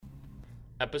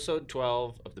Episode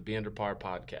 12 of the Be Under Par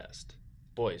podcast.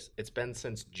 Boys, it's been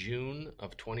since June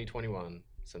of 2021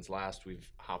 since last we've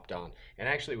hopped on. And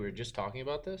actually, we were just talking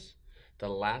about this. The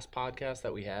last podcast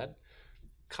that we had,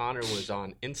 Connor was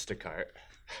on Instacart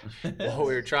while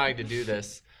we were trying to do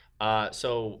this.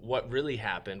 So what really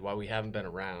happened while we haven't been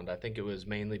around, I think it was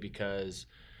mainly because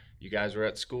you guys were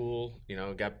at school,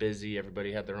 got busy.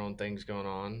 Everybody had their own things going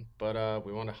on. But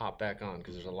we wanted to hop back on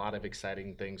because there's a lot of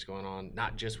exciting things going on,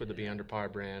 not just with the Be Under Par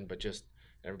brand, but just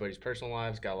everybody's personal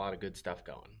lives got a lot of good stuff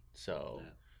going. So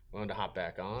we wanted to hop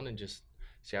back on and just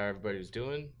see how everybody was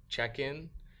doing, check in.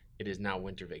 It is now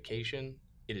winter vacation.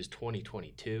 It is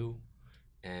 2022.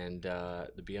 And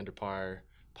the Be Under Par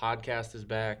podcast is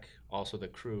back. Also, the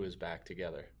crew is back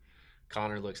together.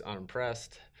 Connor looks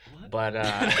unimpressed. What? But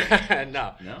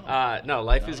no,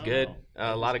 life is good.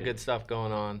 A lot of good stuff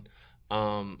going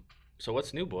on. So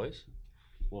what's new, boys?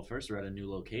 Well, first we're at a new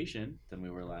location than we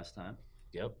were last time.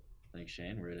 Yep. Thanks,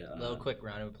 Shane. We're at A little quick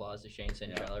round of applause to Shane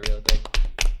Centrella real quick.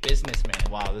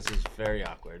 Businessman. Wow, this is very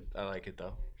awkward. I like it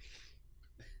though.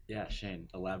 Yeah, Shane,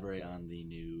 elaborate on the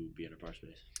new Be Under Par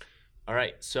space. All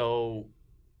right, so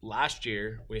last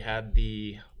year we had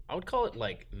I would call it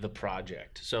like the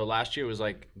project. So last year was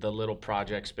like the little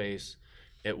project space.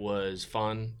 It was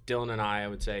fun. Dylan and I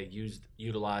would say,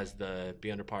 utilized the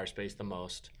Be Under Par space the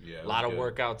most. Yeah, a lot of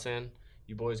workouts in.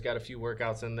 You boys got a few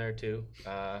workouts in there too.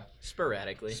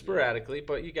 Sporadically,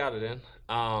 but you got it in.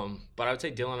 But I would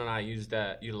say Dylan and I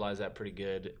utilized that pretty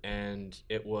good, and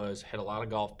it had a lot of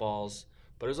golf balls,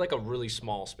 but it was like a really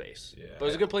small space. Yeah. But it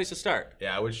was a good place to start.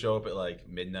 Yeah, I would show up at like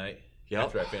midnight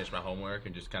after I finished my homework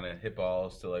and just kind of hit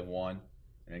balls till like 1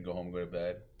 and then go home and go to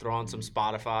bed. Throw on some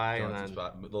Spotify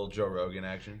Little Joe Rogan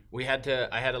action. I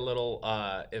had a little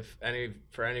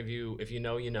for any of you, if you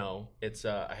know, it's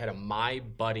I had a My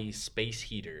Buddy space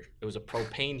heater. It was a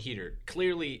propane heater.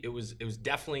 Clearly it was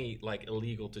definitely like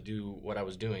illegal to do what I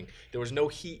was doing. There was no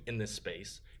heat in this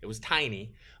space. It was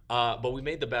tiny. But we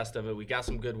made the best of it. We got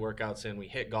some good workouts in. We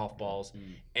hit golf balls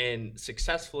and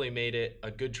successfully made it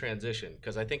a good transition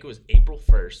because I think it was April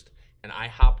 1st and I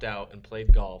hopped out and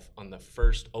played golf on the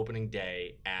first opening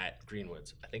day at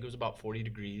Greenwoods. I think it was about 40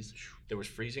 degrees. There was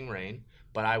freezing rain,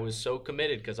 but I was so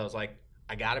committed because I was like,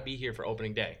 I got to be here for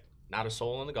opening day. Not a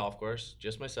soul on the golf course,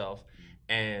 just myself.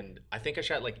 And I think I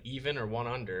shot like even or 1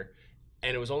 under,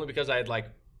 and it was only because I had like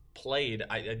played.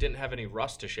 I didn't have any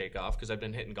rust to shake off because I've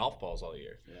been hitting golf balls all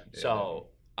year. Yeah. So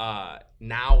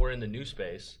now we're in the new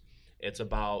space. It's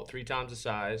about 3 times the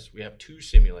size. We have 2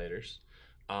 simulators.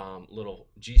 Little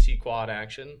GC quad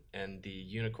action and the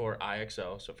Unicore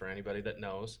IXO. So for anybody that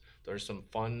knows, there's some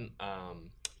fun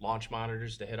launch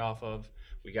monitors to hit off of.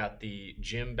 We got the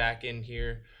gym back in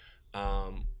here.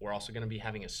 We're also going to be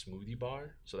having a smoothie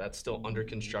bar. So that's still under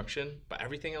construction, but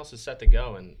everything else is set to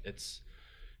go, and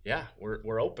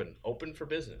we're open for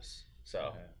business.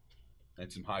 So and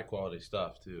some high quality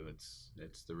stuff too.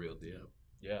 It's the real deal.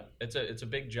 Yeah, it's a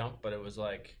big jump, but it was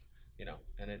like,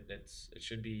 and it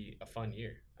should be a fun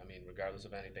year. I mean, regardless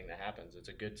of anything that happens, it's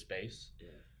a good space.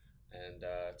 Yeah. And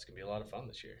it's going to be a lot of fun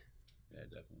this year. Yeah,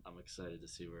 definitely. I'm excited to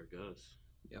see where it goes.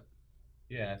 Yep.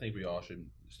 Yeah, I think we all should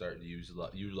start to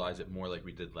utilize it more like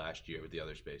we did last year with the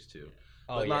other space too.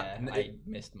 Oh, I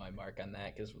missed my mark on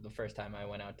that because the first time I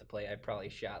went out to play, I probably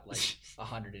shot like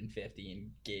 150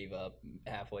 and gave up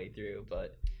halfway through,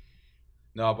 but...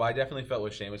 No, but I definitely felt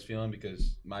what Shane was feeling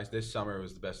because this summer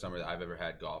was the best summer that I've ever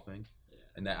had golfing,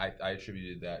 and that I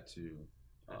attributed that to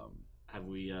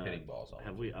hitting balls.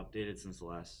 Have we updated since the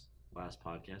last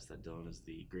podcast that Dylan is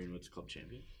the Greenwoods Club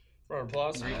champion? Round of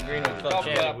applause. Greenwood Club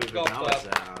champion. Golf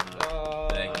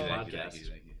clap. Thank you.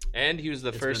 And he was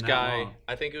the first guy.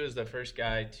 I think it was the first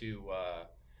guy to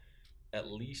at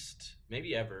least,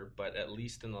 maybe ever, but at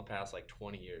least in the past like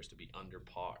 20 years to be under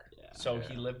par. Yeah. So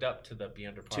he lived up to the Be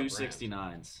Under Par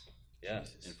 269s. Yeah,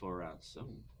 in 4 rounds. So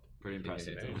pretty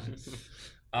impressive.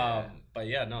 But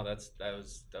yeah, no, that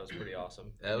was pretty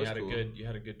awesome. That was cool. You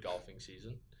had a good golfing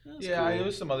season. Yeah, cool. It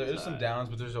was some downs,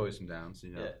 but there's always some downs.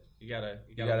 Yeah, you gotta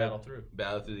battle through.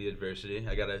 Battle through the adversity.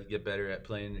 I gotta get better at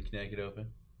playing the Connecticut Open.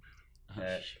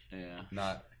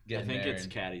 Not getting I think there it's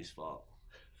Caddy's fault.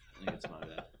 I think it's my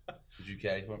bad. Did you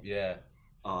caddy for him? Yeah.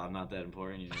 Oh, I'm not that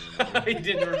important. You didn't remember. He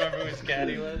didn't remember who his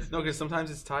caddy was? No, because sometimes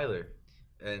it's Tyler.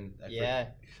 And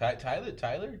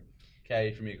Tyler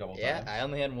caddied for me a couple times. Yeah, I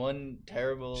only had one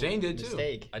terrible Shane did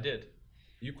mistake. Too. I did.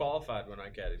 You qualified when I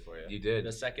caddied for you. You did.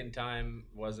 The second time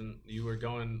you were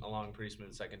going along pretty smooth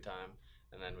the second time,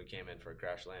 and then we came in for a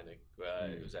crash landing.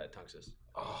 It was at Tunxus.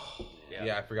 Oh,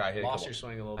 yeah, I forgot. Lost your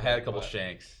swing a little bit. I had a couple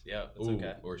shanks. Yeah, that's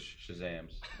okay. Or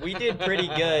Shazams. We did pretty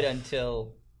good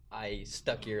until I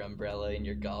stuck your umbrella in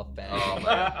your golf bag. Oh my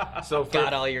God. So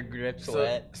got all your grips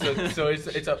wet. So it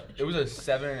was a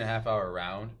 7.5 hour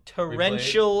round.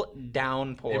 Torrential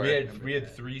downpour. And we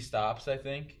had 3 stops, I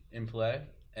think, in play,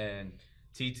 and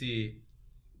TT,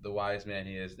 the wise man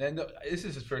he is, and this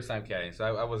is his first time caddying, so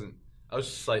I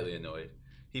was slightly annoyed.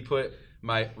 He put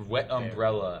my wet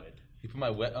umbrella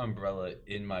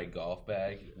in my golf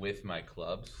bag with my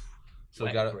clubs. So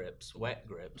wet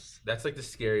grips. That's like the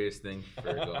scariest thing for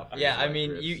a golfer. Yeah, I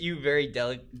mean, you very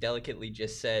delicately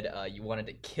just said you wanted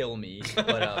to kill me,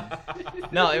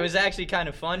 but no, it was actually kind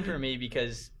of fun for me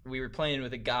because we were playing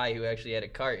with a guy who actually had a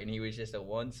cart, and he was just a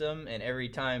one-some, and every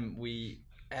time we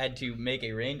had to make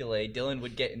a rain delay, Dylan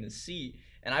would get in the seat,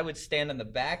 and I would stand on the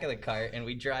back of the cart, and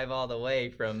we'd drive all the way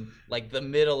from like the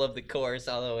middle of the course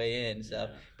all the way in. So,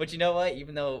 yeah. But you know what?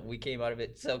 Even though we came out of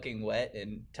it soaking wet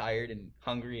and tired and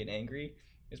hungry and angry,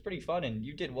 it was pretty fun, and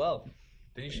you did well.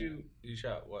 Did you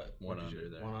shot what? 1 under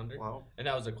there. 1 under? Wow. And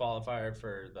that was a qualifier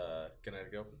for the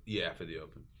Connecticut Open? Yeah, for the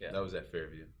Open. Yeah. That was at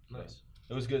Fairview. Nice.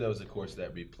 It was good. That was a course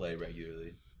that we play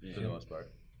regularly for the most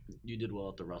part. You did well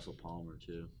at the Russell Palmer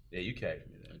too. Yeah, you carried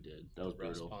me there. I did. That was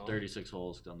brutal. 36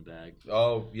 holes on the bag.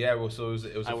 Oh yeah, well, so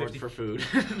it was. I worked for food.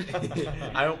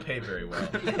 I don't pay very well.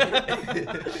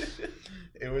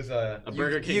 It was a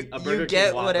Burger King. You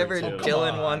get whatever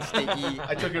Dylan wants to eat.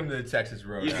 I took him to the Texas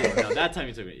Road. No, that time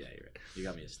you took me. Yeah, you're right. You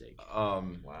got me a steak. Wow.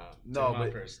 No,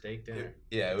 but for a steak dinner.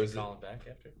 It was. Call it back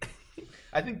after.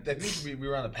 I think we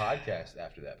were on the podcast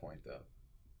after that point though.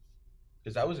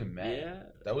 Because that was in May. Yeah.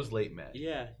 That was late May.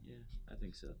 Yeah, I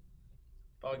think so.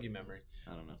 Foggy memory.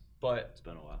 I don't know. But it's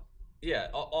been a while. Yeah,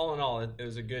 all in all, it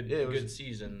was a good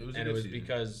season. It was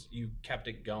because you kept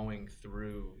it going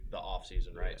through the off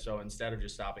season, right? Yeah. So instead of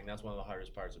just stopping, that's one of the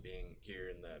hardest parts of being here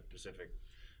in the Pacific.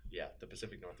 Yeah, the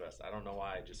Pacific Northwest. I don't know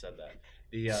why I just said that.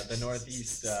 The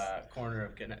northeast corner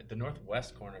of the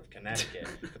northwest corner of Connecticut,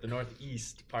 but the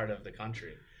northeast part of the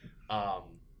country.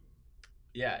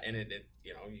 Yeah, and it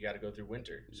you got to go through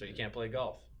winter, so you can't play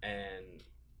golf, and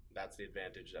that's the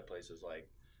advantage that places like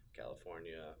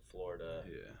California, Florida,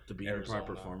 the Beaver Park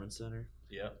Performance Center.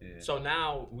 Yep. Yeah. So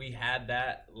now we had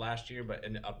that last year, but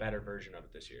a better version of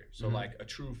it this year. So like a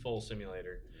true full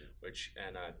simulator, which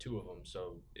and 2 of them.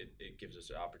 So it gives us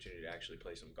an opportunity to actually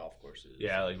play some golf courses.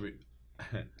 Yeah, like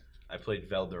I played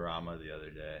Valderrama the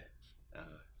other day.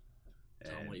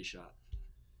 Tell them what you shot.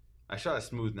 I shot a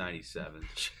smooth 97.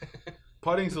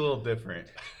 Putting's a little different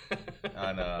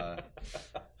on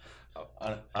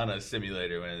a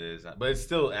simulator when it is, but it's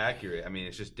still accurate. I mean,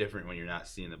 it's just different when you're not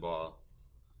seeing the ball.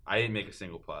 I didn't make a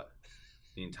single putt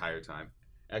the entire time.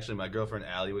 Actually, my girlfriend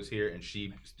Allie was here, and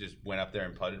she just went up there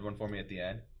and putted one for me at the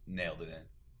end. Nailed it in,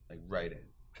 like right in.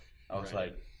 I was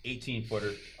like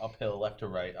 18-footer uphill, left to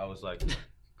right. I was like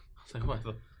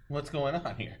what's going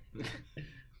on here?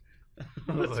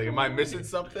 I was like, am I missing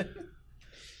something?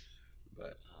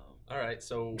 But all right,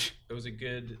 so it was a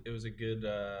good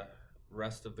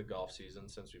rest of the golf season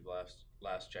since we've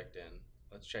last checked in.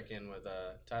 Let's check in with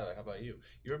Tyler. How about you?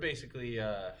 You're basically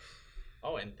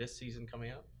and this season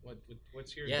coming up.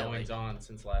 What's your goings on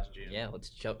since last June? Yeah, let's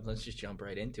just jump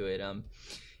right into it.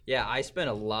 I spent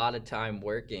a lot of time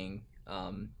working.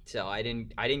 So I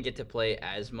didn't get to play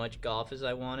as much golf as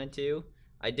I wanted to.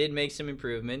 I did make some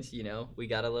improvements, we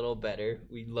got a little better.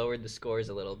 We lowered the scores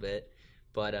a little bit.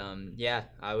 But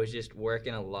I was just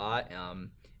working a lot. And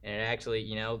it actually,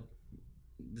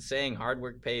 the saying hard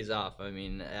work pays off. I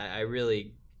mean, I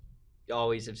really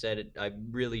always have said it. I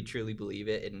really truly believe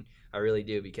it, and I really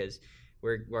do, because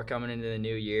we're coming into the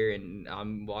new year, and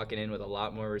I'm walking in with a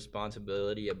lot more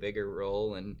responsibility, a bigger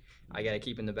role, and I got to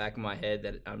keep in the back of my head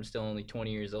that I'm still only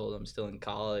 20 years old. I'm still in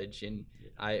college, and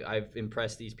I've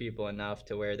impressed these people enough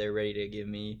to where they're ready to give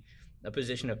me a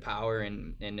position of power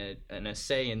and a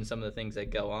say in some of the things that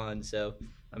go on. So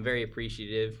I'm very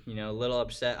appreciative. A little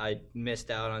upset I missed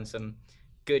out on some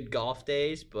good golf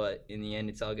days, but in the end,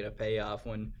 it's all gonna pay off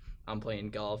when I'm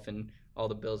playing golf and all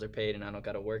the bills are paid and I don't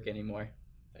gotta work anymore.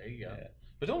 There you go. Yeah.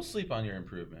 But don't sleep on your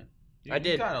improvement. I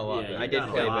did. Got a lot. I did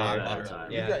play better.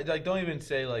 Yeah. Don't even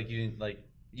say you didn't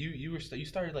You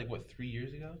started 3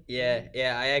 years ago? Yeah.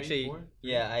 I actually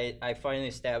I finally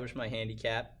established my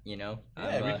handicap. Yeah,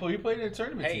 we played in a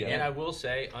tournament together. And I will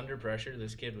say, under pressure,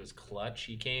 this kid was clutch.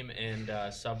 He came and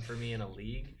subbed for me in a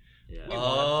league.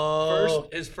 Yeah.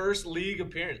 His first league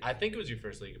appearance. I think it was your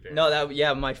first league appearance.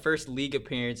 No, my first league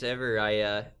appearance ever.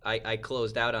 I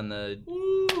closed out on the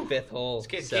 5th hole.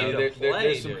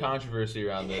 There's some controversy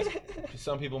around this.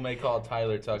 Some people may call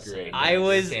Tyler Tucker a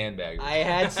sandbagger. I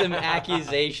had some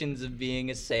accusations of being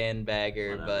a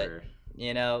sandbagger, but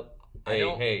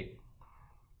Hey.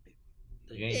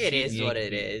 It is what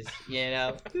it is, you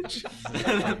know.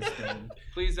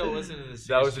 Please don't listen to this.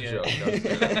 That was a shit. joke. That was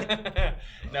a joke.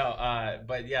 No,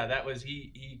 but yeah, that was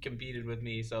he competed with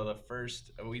me. So the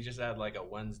first we just had like a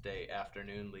Wednesday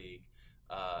afternoon league,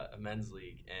 a men's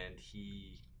league, and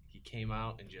he came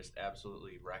out and just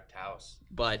absolutely wrecked house.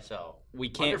 But So we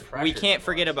under can't pressure,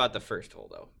 forget boss. about the first hole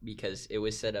though, because it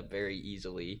was set up very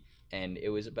easily, and it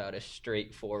was about a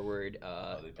straightforward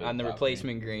they played on the top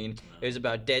replacement green. It was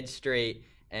about dead straight,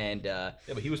 and Yeah,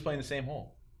 but he was playing the same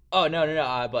hole. oh no,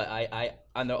 but I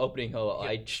on the opening hole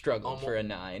I struggled for a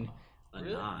 9. A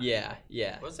Really? 9.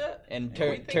 Yeah, What's that? and We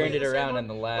think turned we it the same around one? on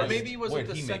the Or last. maybe was Where it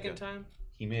the did he make second it? time?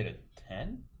 He made a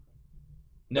 10.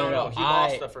 no, He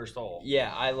lost the first hole.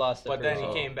 Yeah, I lost the But first then he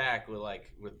hole. came back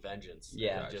with vengeance.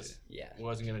 Yeah, And just yeah.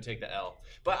 wasn't gonna take the L.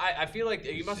 But I feel like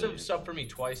you must have Resilient. subbed for me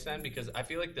twice then, because I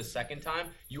feel like the second time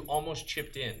you almost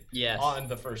chipped in Yes. on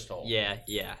the first hole. Yeah.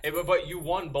 But you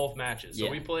won both matches. So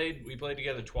Yeah. we played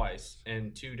together twice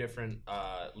in 2 different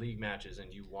league matches,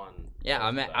 and you won. Yeah, both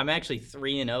I'm of them. I'm actually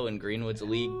 3-0 in Greenwood's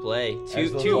league play. As Two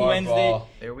the two VAR Wednesday. ball-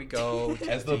 There we go.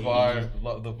 As the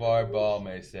VAR ball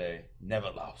may say, never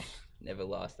lost. Never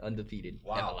lost, undefeated.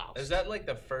 Wow. Never lost. Is that like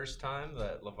the first time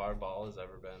that LeVar Ball has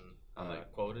ever been On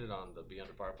quoted on the Be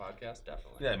Under Par podcast?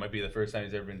 Definitely. Yeah, it might be the first time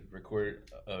he's ever been recorded.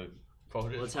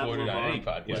 Quoted. Let's have Quoted on any LeVar.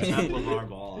 podcast. Let's have LeVar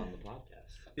Ball on the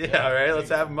podcast. Yeah, all right, let's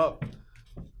have him up.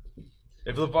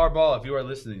 If LeVar Ball, if you are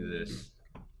listening to this,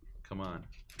 come on.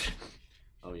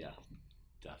 Oh yeah,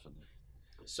 definitely.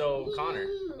 So Connor,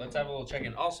 let's have a little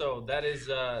check-in. Also, that is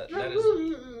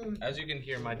as you can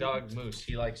hear, my dog Moose.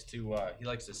 He likes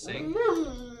to sing.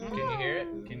 Can you hear it?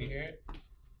 Can you hear it?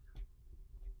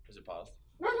 Is it paused?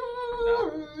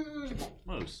 No.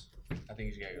 Moose. I think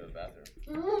he's gotta go to the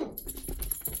bathroom.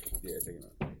 Yeah, take it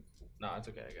out. No, it's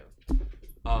okay. I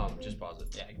got it. Just pause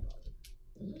it. Yeah, you can pause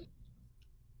it.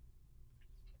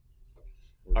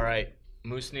 All right.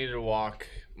 Moose needed a walk.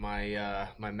 My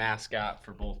mascot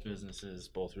for both businesses,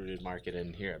 both Rooted Market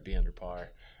and here at Be Under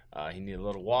Par. He needed a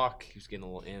little walk. He was getting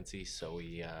a little antsy, so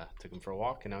we took him for a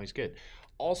walk, and now he's good.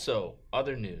 Also,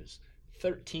 other news: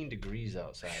 13 degrees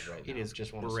outside right now. It is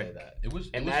just want to say that. It was,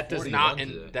 And it was that does 41 not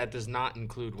today. that does not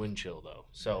include wind chill though.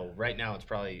 So right now it's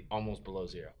probably almost below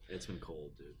 0. It's been cold,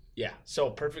 dude. Yeah.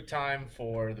 So perfect time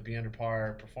for the Be Under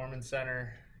Par Performance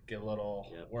Center. Get a little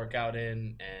workout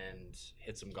in and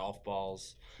hit some golf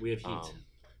balls. We have heat.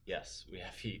 Yes, we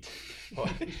have heat.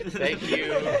 Thank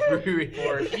you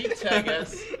for heat, I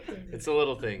guess. It's the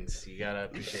little things. You gotta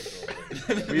appreciate the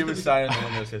little things. We have a sign on the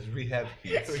window that says, we have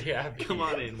heat. We have heat. Come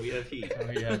on in. We have heat.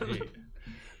 We have heat.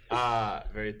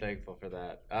 Very thankful for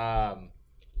that.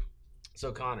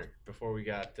 So Connor, before we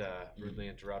got rudely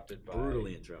interrupted by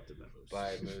Brutally interrupted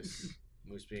by Moose.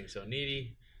 Moose being so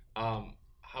needy, how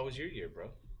was your year, bro?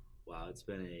 Wow, it's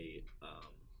been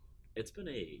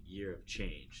a year of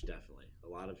change, definitely. A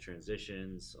lot of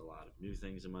transitions, a lot of new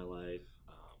things in my life.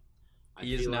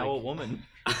 He is now a woman.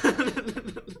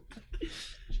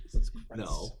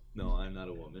 No, I'm not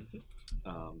a woman.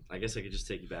 I guess I could just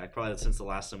take you back. Probably since the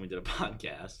last time we did a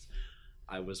podcast,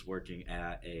 I was working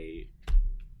at a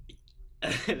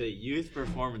youth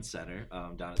performance center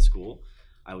down at school.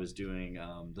 I was doing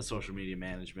the social media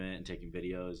management and taking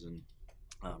videos and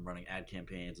running ad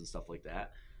campaigns and stuff like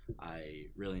that. I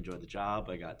really enjoyed the job.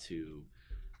 I got to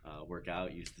work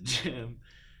out, use the gym.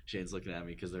 Shane's looking at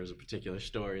me because there's a particular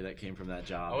story that came from that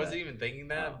job. I wasn't even thinking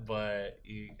that, but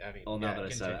Well, now that I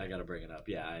said it, I got to bring it up.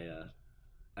 Yeah,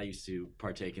 I used to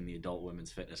partake in the adult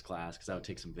women's fitness class because I would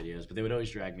take some videos, but they would always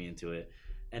drag me into it.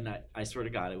 And I swear to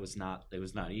God, it was not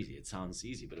easy. It sounds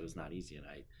easy, but it was not easy. And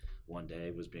one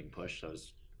day was being pushed. I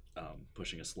was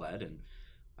pushing a sled, and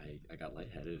I got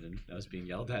lightheaded, and I was being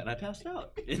yelled at, and I passed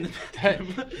out.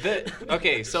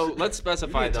 Okay, so let's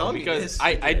specify didn't though, tell me because this.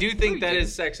 I do No, think you that didn't.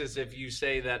 is sexist if you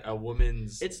say that a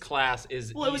women's class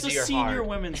is Well, it was a easy or senior hard.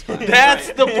 women's class. That's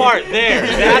right? the part there.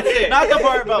 That's it. Not the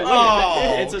part about women.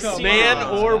 Oh, It's a senior man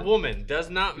women's or class. woman does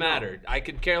not matter. I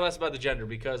could care less about the gender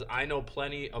because I know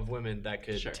plenty of women that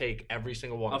could Sure. take every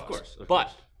single one of, Of us. course, of But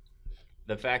course.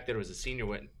 the fact that it was a senior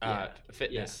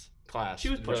fitness class She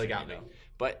was really pushing got me, me. though.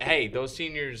 But hey, those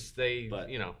seniors, they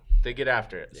get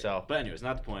after it. Yeah. So but anyways,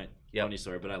 not the point. Yep. Funny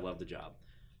story, but I love the job.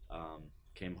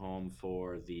 Came home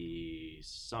for the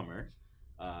summer.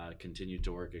 Continued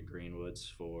to work at Greenwoods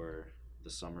for the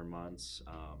summer months.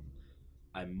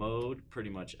 I mowed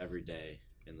pretty much every day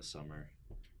in the summer.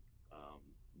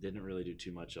 Didn't really do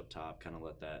too much up top. Kind of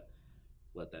let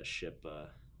that ship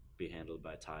be handled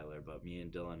by Tyler. But me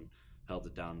and Dylan held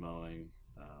it down mowing.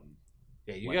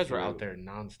 yeah, you went guys were through- out there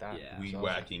nonstop. Yeah. Weed So-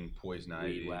 whacking, poison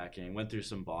ivy. Weed whacking. Went through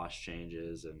some boss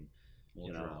changes, and Little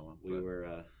you know drama, we but-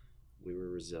 were we were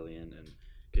resilient and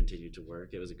continued to work.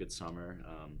 It was a good summer.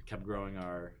 Kept growing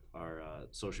our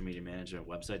social media management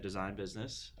website design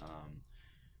business.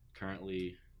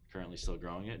 Currently still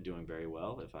growing it, doing very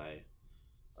well, if I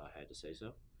had to say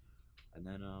so. And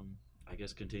then I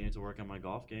guess continued to work on my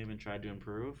golf game and tried to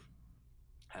improve.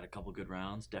 Had a couple good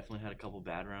rounds, definitely had a couple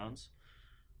bad rounds,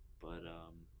 but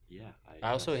yeah.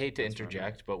 I also hate to that's where I'm at.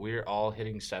 interject, but we were all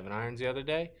hitting 7-irons the other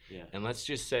day, Yeah. and let's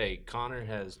just say Connor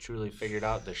has truly figured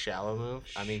out the shallow move.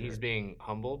 I mean, he's Sure. being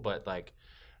humble, but like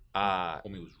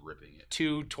Homie was ripping it.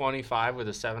 225 with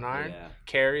a 7-iron. Yeah.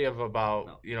 Carry of about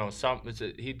No. he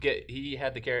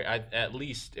had the carry at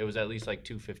least like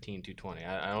 215 220.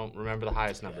 I don't remember the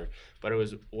highest number, but it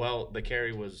was the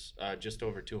carry was just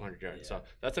over 200 yards. Yeah. So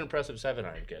that's an impressive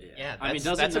 7-iron kid. Yeah, I mean, that's,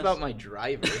 doesn't that's about nec- my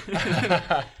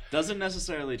driver. Doesn't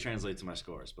necessarily translate to my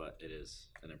scores, but it is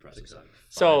an impressive side.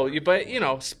 So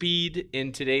speed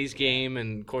in today's game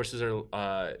and courses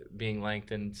are being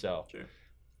lengthened, so Sure.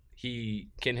 he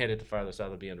can hit it the farthest out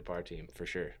of the B under par team for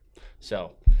sure.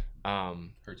 So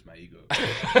Hurts my ego.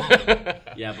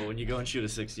 Yeah, but when you go and shoot a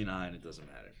 69, it doesn't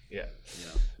matter. yeah. You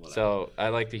know. Whatever. So I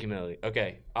like the humility.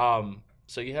 Okay.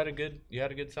 So you had a good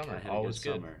summer. I had All a was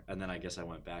good good. summer, and then I guess I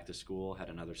went back to school, had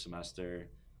another semester.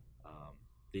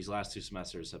 These last 2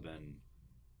 semesters have been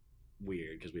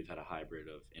weird because we've had a hybrid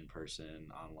of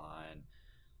in-person, online,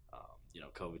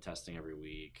 COVID testing every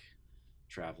week,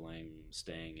 traveling,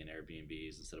 staying in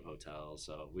Airbnbs instead of hotels.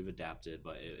 So we've adapted,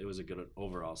 but it was a good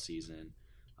overall season.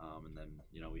 And then,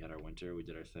 we had our winter, we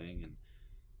did our thing, and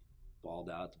balled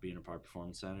out at the Beaner Park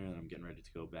Performance Center, and I'm getting ready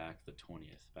to go back the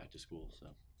 20th, back to school. So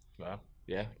Wow.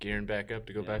 Yeah, gearing back up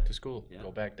to go Yeah. back to school. Yeah.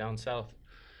 Go back down south.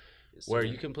 yes, Where sir.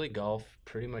 you can play golf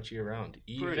pretty much year round,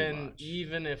 Pretty much.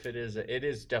 even if it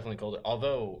is definitely colder.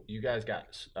 Although you guys got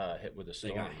hit with a They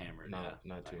storm, got hammered, not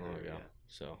yeah. too I long heard, ago. yeah.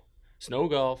 So snow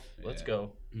golf, let's Yeah.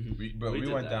 go. We did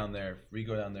went that. down there. We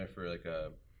go down there for like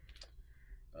a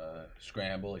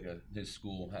scramble. His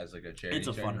school has like a charity. It's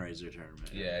a tournament. fundraiser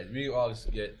tournament. Yeah, we all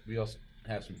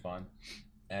have some fun,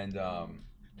 and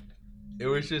it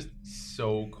was just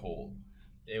so cold.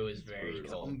 It was very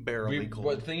cold. Unbearably cold.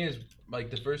 But the thing is, like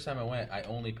the first time I went, I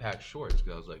only packed shorts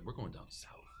because I was like, we're going down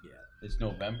south. Yeah. It's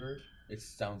November.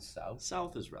 It's down south.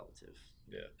 South is relative.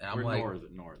 Yeah. And I'm We're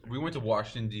like, northern. we went to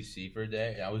Washington D.C. for a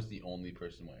day, and I was the only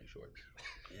person wearing shorts.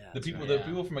 Yeah, The that's people, right. the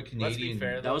people from a Let's be Canadian.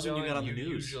 fair. That though, was when you Dylan, got on the news.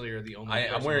 Usually are the only.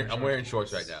 I'm person wearing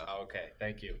shorts right now. Oh, okay,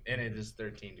 thank you. And it is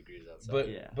 13 degrees outside. But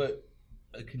Yeah. but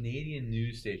a Canadian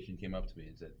news station came up to me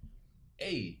and said,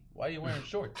 "Hey, why are you wearing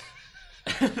shorts?"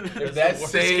 That's that's the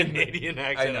worst saying- Canadian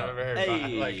accent know. I've ever heard. But I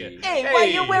like Hey. it. Hey, why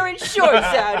you wearing shorts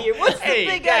out here? What's the Hey,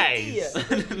 big guys.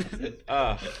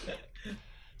 idea?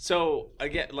 So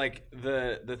again, like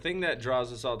the thing that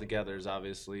draws us all together is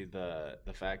obviously the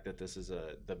fact that this is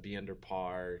the Be Under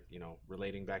Par,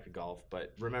 relating back to golf.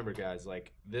 But remember, guys,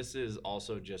 like this is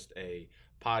also just a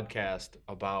podcast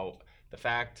about the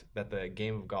fact that the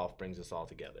game of golf brings us all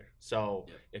together. So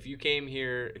Yep. if you came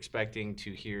here expecting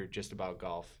to hear just about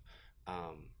golf,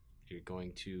 you're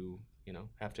going to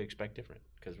have to expect different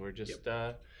because we're just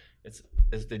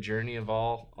it's the journey of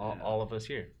all of us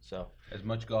here. So As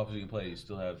much golf as you can play, you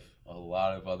still have a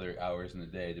lot of other hours in the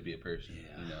day to be a person.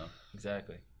 Yeah.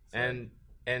 exactly, So-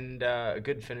 and a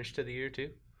good finish to the year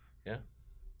too. Yeah,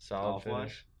 solid Golf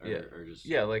finish. wise? Yeah. Or just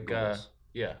Yeah, like goals?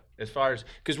 yeah. As far as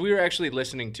because we were actually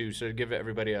listening to, so to give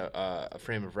everybody a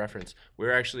frame of reference, we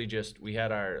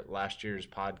had our last year's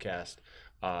podcast,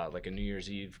 like a New Year's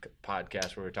Eve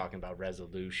podcast where we were talking about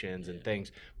resolutions and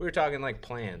things. We were talking like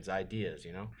plans, ideas,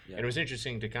 Yeah. And it was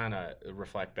interesting to kind of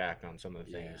reflect back on some of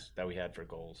the Yeah. things that we had for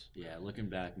goals. Yeah, looking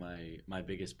back, my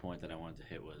biggest point that I wanted to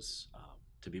hit was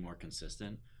to be more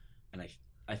consistent, and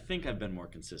I think I've been more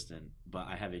consistent, but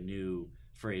I have a new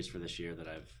phrase for this year that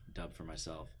I've dubbed for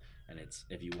myself, and it's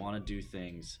if you want to do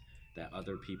things that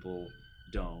other people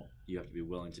don't, you have to be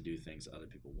willing to do things that other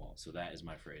people won't. So that is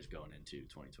my phrase going into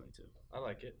 2022. I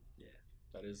like it. Yeah.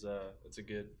 That is it's a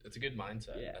good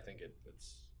mindset. Yeah. I think it's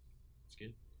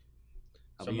good.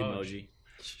 How So about you, Moj.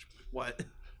 Moji? What?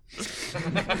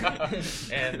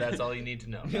 And that's all you need to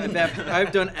know.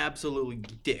 I've done absolutely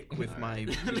dick with my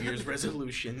New Year's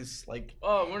resolutions. Like,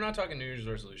 Oh, we're not talking New Year's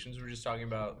resolutions. We're just talking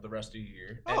about the rest of your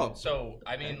year. And Oh, so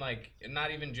I mean, like,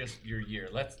 not even just your year.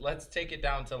 Let's take it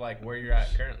down to like where you're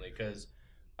at currently, because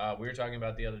we were talking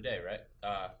about the other day, right?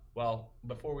 Well,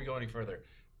 before we go any further,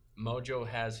 Mojo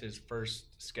has his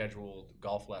first scheduled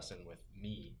golf lesson with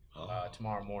me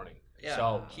tomorrow morning. Yeah.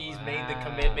 So he's made the Wow.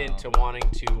 commitment to wanting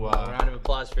to Round of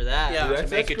applause for that. Yeah. to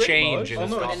make a change in oh his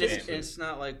no, golf and game. it's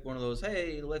not like one of those,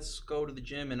 hey, let's go to the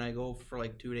gym, and I go for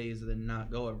like 2 days and then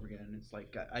not go ever again. It's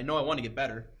like I know I want to get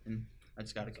better, and I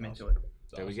just got to commit to it.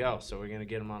 There we go. So we're gonna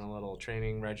get him on a little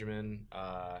training regimen,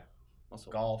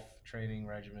 Also, golf training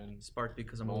regimen. sparked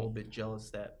because I'm a little bit jealous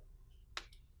that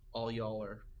all y'all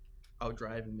are out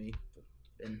driving me,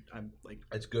 and I'm like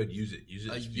That's good. Use it. Use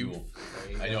it a as youth.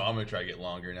 fuel. I know I'm gonna try to get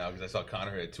longer now because I saw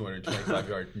Connor hit a 225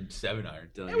 yard 7-iron.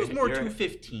 Dylan, It was more your-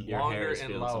 215. Your Longer hair is and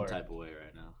feeling lower. some type of way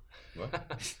right now.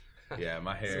 What? Yeah,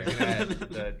 my hair. Looking at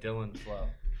the Dylan flow.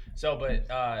 So, but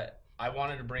I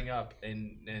wanted to bring up,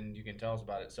 and you can tell us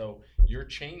about it. So you're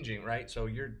changing, right? So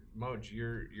you're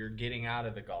getting out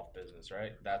of the golf business,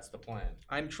 right? That's the plan.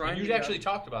 I'm trying. And to you get actually out-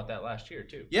 talked about that last year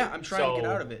too. Yeah, I'm trying to get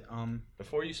So- out of it.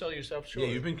 Before you sell yourself short.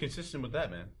 Yeah, you've been consistent with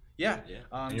that, man. Yeah. Yeah.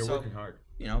 And you're So, working hard.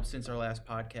 since our last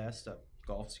podcast,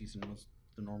 golf season was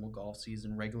the normal golf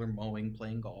season, regular mowing,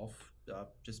 playing golf,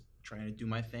 just trying to do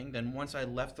my thing. Then once I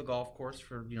left the golf course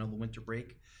for the winter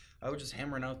break, I was just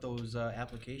hammering out those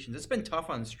applications. It's been tough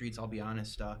on the streets, I'll be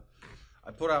honest. I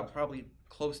put out probably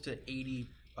close to 80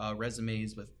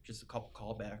 resumes with just a couple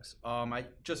callbacks. I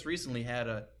just recently had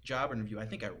a job interview. I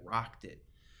think I rocked it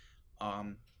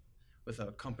with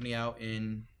a company out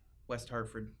in West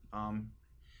Hartford.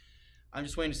 I'm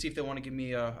just waiting to see if they want to give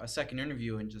me a second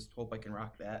interview and just hope I can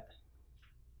rock that.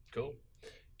 Cool.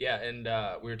 Yeah, and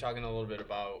we were talking a little bit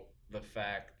about the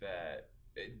fact that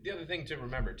the other thing to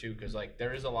remember too, because like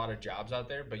there is a lot of jobs out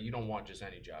there, but you don't want just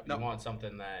any job. No. You want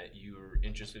something that you're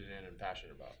interested in and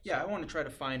passionate about. Yeah, I want to try to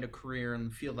find a career in the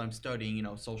field I'm studying,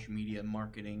 social media,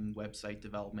 marketing, website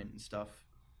development and stuff.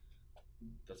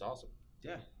 That's awesome.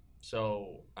 Yeah.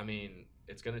 So, I mean,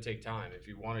 it's going to take time. If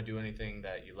you want to do anything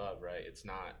that you love, right? It's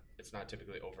not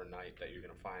typically overnight that you're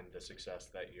going to find the success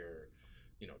that you're,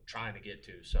 trying to get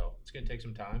to. So, it's going to take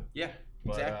some time. Yeah,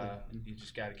 But exactly. you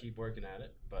just got to keep working at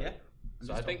it. But Yeah.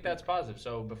 So I think that's positive.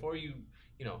 So before you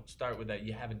start with that,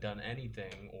 you haven't done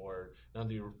anything or none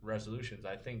of your resolutions.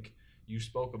 I think you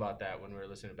spoke about that when we were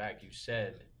listening back. You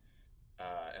said,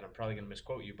 and I'm probably going to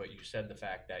misquote you, but you said the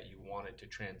fact that you wanted to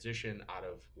transition out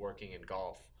of working in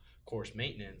golf course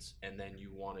maintenance, and then you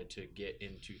wanted to get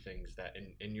into things that,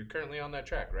 and you're currently on that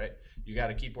track, right? You got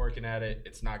to keep working at it.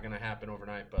 It's not going to happen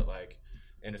overnight, but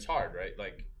and it's hard, right?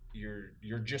 Like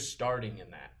you're just starting in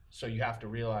that. So you have to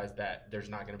realize that there's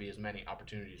not going to be as many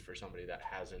opportunities for somebody that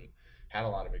hasn't had a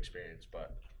lot of experience.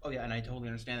 But Oh yeah, and I totally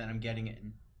understand that. I'm getting it,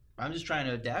 and I'm just trying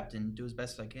to adapt and do as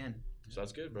best as I can. so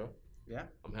that's good, bro. Yeah.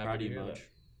 I'm Proud happy of to you, hear Moj. that.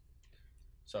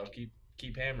 So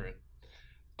keep hammering.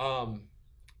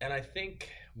 And I think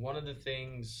one of the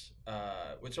things,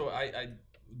 so I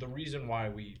the reason why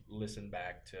we listened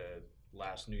back to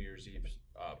last New Year's Eve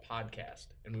podcast,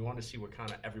 and we wanted to see where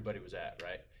kind of everybody was at,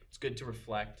 right? It's good to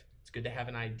reflect. It's good to have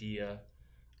an idea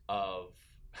of.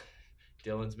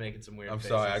 Dylan's making some weird I'm faces.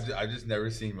 sorry. I've just never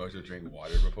seen Mojo drink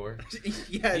water before.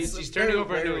 Yeah, He's turning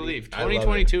over a new rarity. leaf. I love it.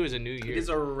 2022 is a new It year. is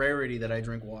a rarity that I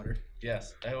drink water.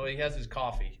 Yes. Well, he has his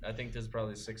coffee. I think this is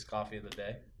probably his sixth coffee of the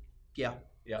day. Yeah,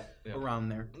 Yeah. around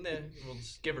there. Then we'll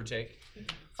just give or take.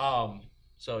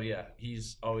 So yeah,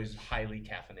 he's always highly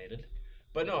caffeinated.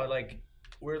 But no,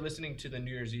 we're listening to the New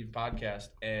Year's Eve podcast,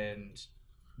 and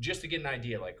just to get an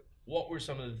idea, what were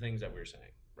some of the things that we were saying,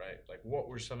 right? What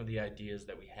were some of the ideas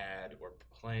that we had, or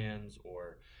plans,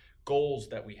 or goals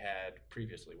that we had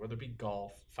previously, whether it be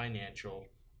golf, financial,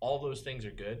 all those things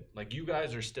are good. You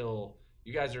guys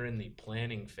are in the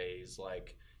planning phase,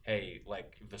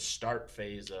 the start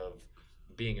phase of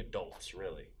being adults,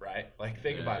 really, right?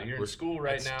 Think about it. You're in school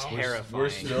right now. We're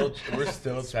still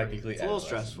technically It's a little adolescents.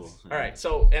 stressful. All right,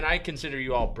 so, and I consider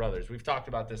you all brothers. We've talked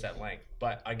about this at length,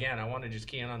 but again, I want to just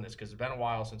key in on this because it's been a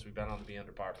while since we've been on the Be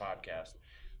Under Par podcast.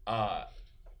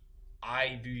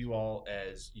 I view you all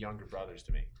as younger brothers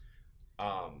to me.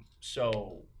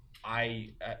 So I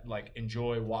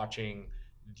enjoy watching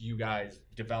you guys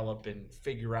develop and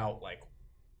figure out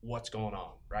what's going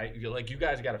on, right? You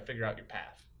guys got to figure out your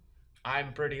path.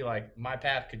 I'm pretty my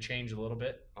path could change a little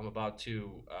bit. I'm about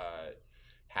to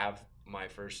have my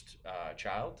first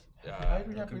child.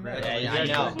 Congrats. Yeah, I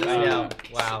know.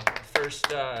 Wow. First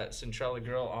Centrella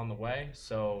girl on the way.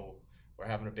 So we're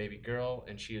having a baby girl,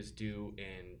 and she is due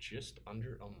in just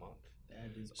under a month.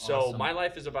 That is So awesome. my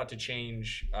life is about to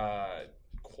change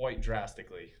quite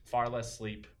drastically. Far less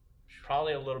sleep,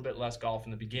 probably a little bit less golf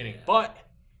in the beginning, but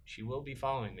she will be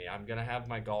following me. I'm gonna have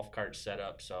my golf cart set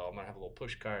up, so I'm gonna have a little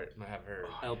push cart. I'm gonna have her.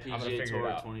 I'm gonna LPGA figure Tour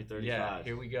it out. 2035. Yeah,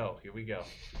 here we go.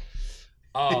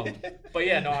 But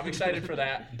yeah, no, I'm excited for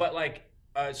that. But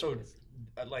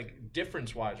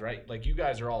difference wise, right? You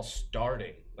guys are all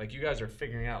starting. You guys are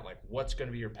figuring out what's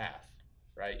gonna be your path.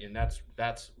 Right, and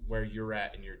that's where you're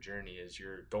at in your journey. Is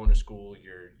you're going to school,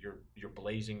 you're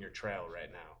blazing your trail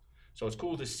right now. So it's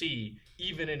cool to see,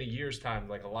 even in a year's time,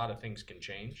 a lot of things can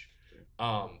change.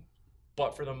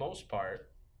 But for the most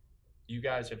part, you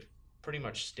guys have pretty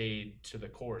much stayed to the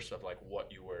course of like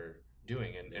what you were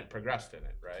doing and progressed in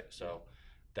it, right? So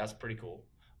that's pretty cool.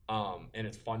 And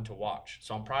it's fun to watch.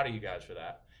 So I'm proud of you guys for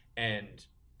that. And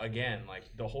again, like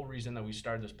the whole reason that we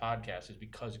started this podcast is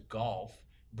because golf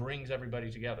brings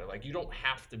everybody together. Like you don't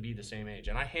have to be the same age.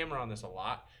 And I hammer on this a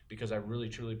lot because I really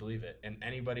truly believe it. And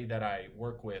anybody that I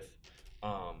work with,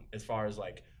 as far as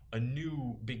like a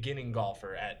new beginning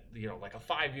golfer at, you know, like a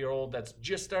 5-year-old that's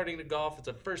just starting to golf, it's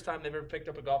the first time they've ever picked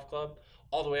up a golf club,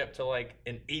 all the way up to like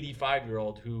an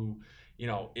 85-year-old who, you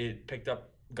know, it picked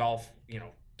up golf, you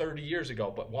know, 30 years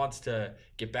ago, but wants to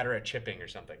get better at chipping or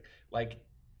something. Like,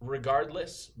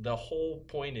 regardless, the whole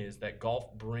point is that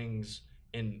golf brings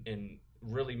in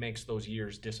really makes those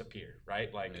years disappear,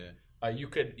 right? Like, you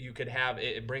could have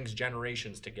it brings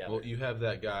generations together. Well, you have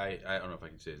that guy. I don't know if I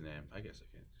can say his name. I guess I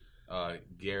can.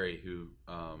 Gary, who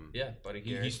buddy.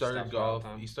 he Gary started stops by all golf. the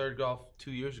time. He started golf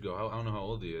 2 years ago. I don't know how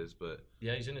old he is, but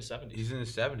Yeah, he's in his 70s. he's in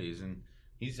his 70s, and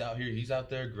he's out here. He's out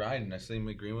there grinding. I see him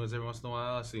at Greenwoods every once in a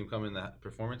while. I see him come in the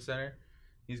performance center.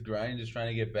 He's grinding, just trying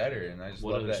to get better, and I just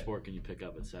What love other that. sport can you pick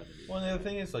up at 70? Well, and the other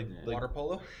thing is like Water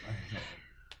polo.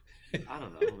 I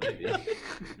don't know, maybe.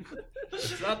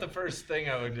 It's not the first thing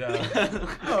I would.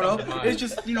 I don't know. It's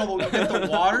just, you know, you get the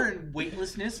water and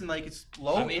weightlessness and like it's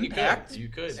low I mean, impact. You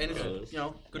could. And it's, you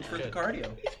know, good for the cardio.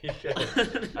 You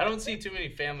could. I don't see too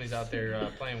many families out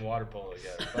there playing water polo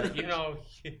yet. But, you know,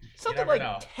 you Something never like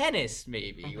know. tennis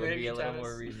maybe would Maybe be a little tennis.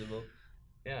 more reasonable.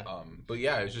 Yeah. But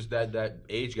yeah, it's just that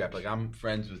age gap. Like I'm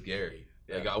friends with Gary.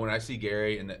 Like when I see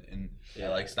Gary and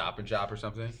like Stop and Shop or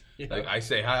something, like I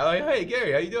say hi, like, hey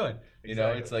Gary, how you doing? You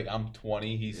know, it's like I'm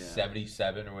 20, he's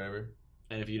 77 or whatever.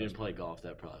 And if you didn't play golf,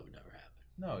 that probably would never happen.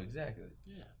 No, exactly.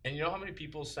 Yeah. And you know how many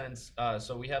people since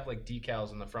so we have like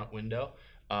decals in the front window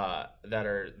that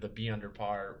are the Be Under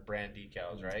Par brand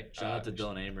decals, right? Shout out to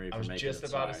Dylan Amory for I was making just it.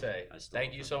 about to Sorry. say,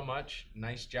 thank you so much.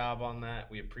 Nice job on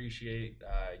that. We appreciate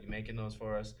you making those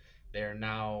for us. They are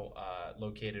now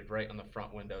located right on the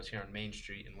front windows here on Main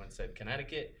Street in Winsted,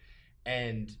 Connecticut.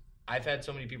 And I've had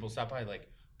so many people stop by like,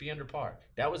 Be Under Par.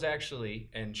 That was actually,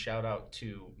 and shout out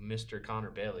to Mr. Connor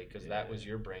Bailey, because that was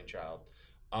your brainchild.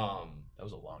 That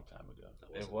was a long time ago.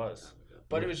 It was.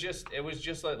 But it was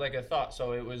just like a thought.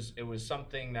 So it was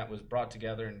something that was brought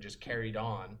together and just carried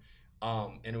on.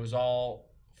 And it was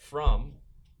all from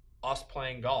us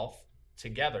playing golf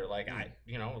together. Like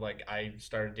I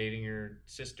started dating your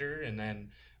sister, and then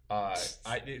that's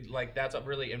a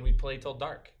really, and we'd play till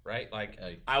dark, right? Like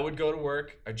I would go to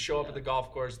work, I'd show up at the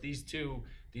golf course. These two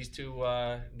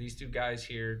guys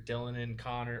here, Dylan and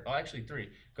Connor. Oh, actually 3,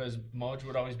 because Moj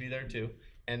would always be there too.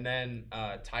 And then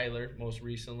Tyler, most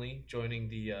recently, joining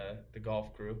the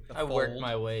golf crew. I worked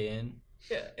my way in.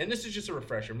 Yeah, and this is just a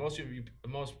refresher. Most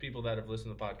people that have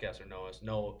listened to the podcast or know us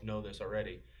know this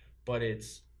already. But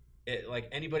like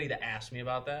anybody that asks me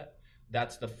about that,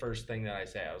 that's the first thing that I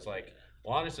say. I was like,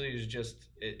 well, honestly,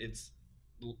 it's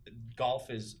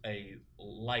golf is a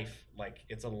life, like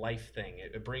it's a life thing.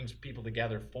 It brings people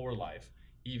together for life,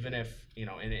 even if, you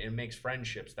know, and it makes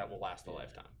friendships that will last a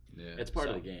lifetime. Yeah, It's part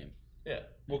of the game. Yeah.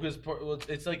 Well, because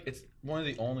it's one of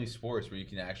the only sports where you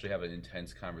can actually have an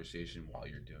intense conversation while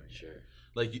you're doing it. Sure.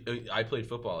 Like I played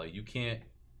football. Like you can't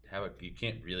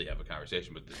really have a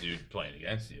conversation with the dude playing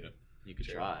against you. You could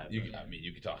try. You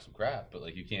could talk some crap, but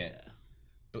like you can't. Yeah.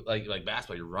 But like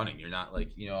basketball, you're running. You're not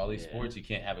like, you know, all these sports. You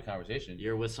can't have a conversation.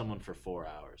 You're with someone for 4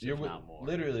 hours, if not more.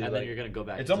 Literally, and then you're gonna go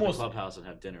back to the clubhouse and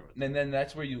have dinner with them. And then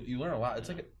that's where you learn a lot. It's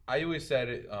like I always said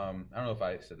it. I don't know if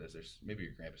I said this. Maybe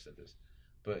your grandpa said this,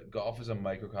 but golf is a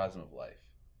microcosm of life.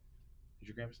 Did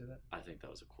your grandpa say that? I think that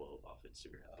was a quote off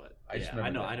Instagram, but I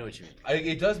know what you mean.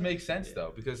 It does make sense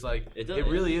though, because like it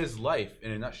really is life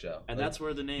in a nutshell. And like, that's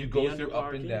where the name you go through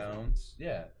up and downs.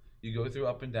 Yeah. You go through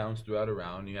up and downs throughout a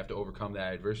round. You have to overcome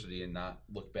that adversity and not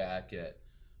look back at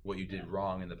what you did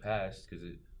wrong in the past, because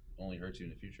it only hurts you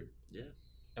in the future. Yeah.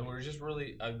 And we're just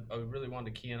really, I really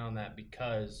wanted to key in on that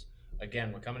because,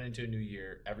 again, we're coming into a new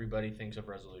year. Everybody thinks of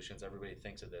resolutions. Everybody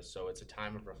thinks of this. So it's a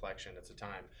time of reflection. It's a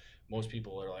time most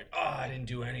people are like, oh, I didn't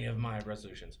do any of my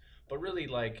resolutions. But really,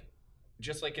 like,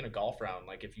 just like in a golf round,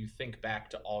 like if you think back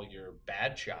to all your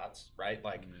bad shots, right?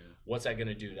 Like, what's that going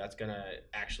to do? That's going to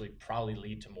actually probably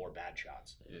lead to more bad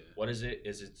shots. Yeah. What is it?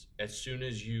 Is it as soon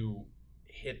as you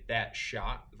hit that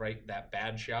shot, right, that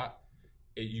bad shot,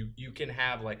 you can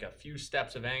have like a few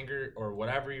steps of anger or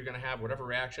whatever you're going to have, whatever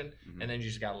reaction, and then you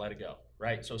just got to let it go,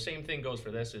 right? So same thing goes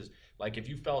for this is like if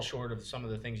you fell short of some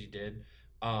of the things you did,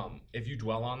 if you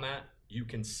dwell on that, you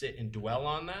can sit and dwell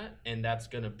on that, and that's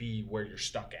going to be where you're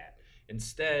stuck at.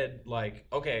 Instead, like,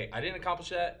 okay, I didn't accomplish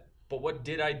that. but what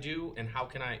did I do, and how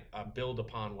can I build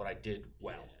upon what I did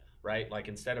well, right? Like,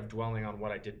 instead of dwelling on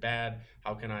what I did bad,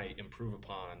 how can I improve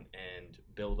upon and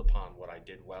build upon what I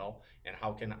did well, and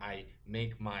how can I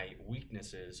make my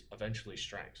weaknesses eventually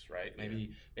strengths, right?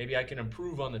 Maybe I can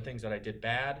improve on the things that I did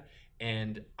bad,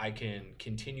 and I can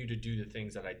continue to do the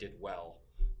things that I did well,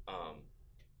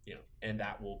 and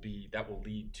that will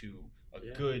lead to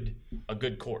a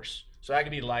good course. So that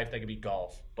could be life, that could be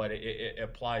golf, but it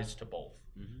applies to both.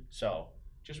 Mm-hmm. So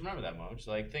just remember that, Moj.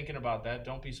 Like, thinking about that,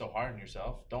 don't be so hard on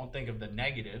yourself. Don't think of the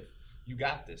negative. You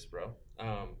got this, bro.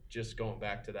 Just going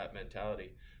back to that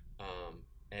mentality.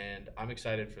 And I'm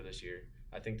excited for this year.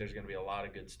 I think there's going to be a lot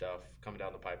of good stuff coming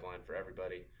down the pipeline for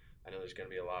everybody. I know there's going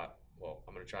to be a lot. Well,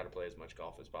 I'm going to try to play as much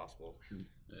golf as possible.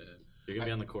 You're gonna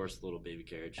be on the course, little baby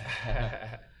carriage.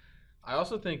 I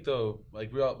also think, though,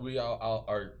 like we are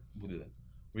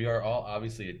all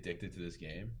obviously addicted to this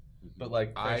game, but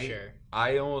like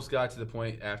I almost got to the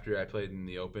point after I played in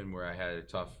the Open where I had a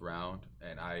tough round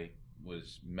and I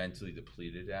was mentally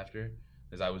depleted after,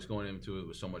 as I was going into it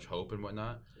with so much hope and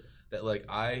whatnot, that like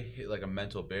I hit like a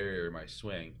mental barrier in my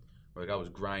swing, where like I was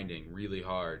grinding really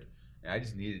hard and I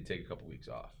just needed to take a couple weeks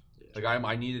off. Like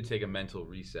I needed to take a mental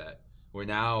reset. Where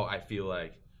now I feel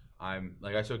like I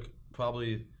took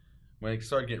probably, when it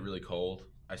started getting really cold,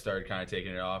 I started kind of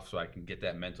taking it off so I can get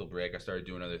that mental break. I started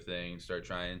doing other things, started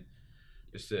trying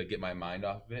just to get my mind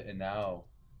off of it. And now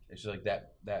it's just like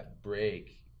that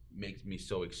break makes me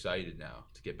so excited now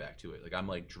to get back to it. Like I'm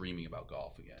like dreaming about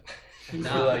golf again.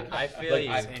 No, like, I feel you.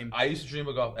 I used to dream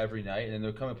about golf every night, and then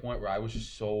there'd come a point where I was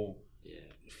just so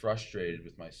frustrated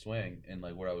with my swing and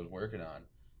like what I was working on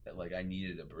that like I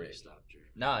needed a break.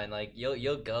 No, and like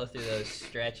you'll go through those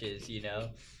stretches,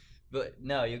 but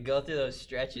no, you'll go through those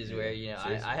stretches where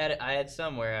I had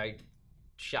some where I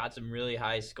shot some really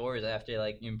high scores after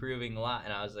like improving a lot,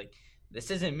 and I was like,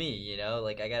 this isn't me,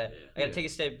 like I gotta take a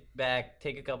step back,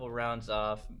 take a couple rounds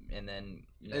off, and then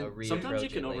reapproach. Sometimes you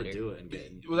can it later. overdo it and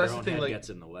get that's your own the thing, head like, gets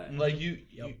in the way. Like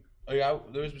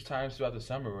there was times throughout the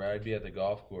summer where I'd be at the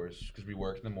golf course because we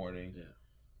work in the morning,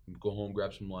 go home,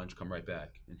 grab some lunch, come right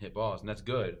back and hit balls, and that's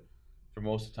good for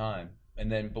most of the time.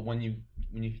 And then, but when you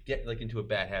get like into a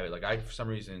bad habit, like I for some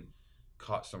reason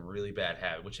caught some really bad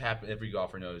habit, which every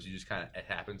golfer knows. You just it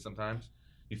happens sometimes.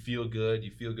 You feel good,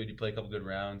 you play a couple good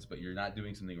rounds, but you're not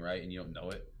doing something right and you don't know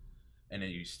it, and then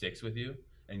it sticks with you.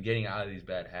 And getting out of these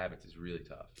bad habits is really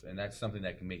tough, and that's something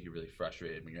that can make you really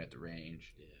frustrated when you're at the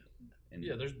range. And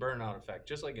there's burnout effect,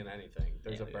 just like in anything.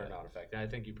 There's a burnout effect, and I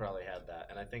think you probably had that.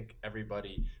 And I think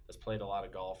everybody that's played a lot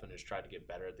of golf and has tried to get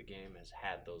better at the game has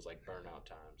had those like burnout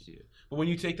times. Yeah. But when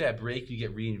you take that break, you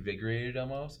get reinvigorated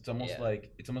almost. It's almost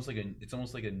like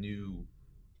a new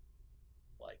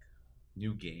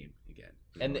game again.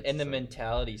 And the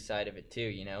mentality side of it too,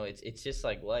 it's just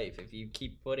like life. If you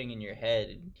keep putting in your head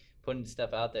and putting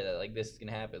stuff out there that like this is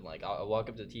gonna happen, like I'll walk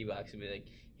up to the tee box and be like,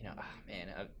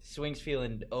 swing's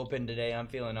feeling open today, I'm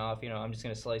feeling off, I'm just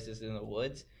going to slice this in the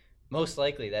woods. Most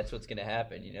likely that's what's going to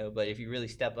happen, But if you really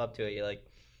step up to it, you're like,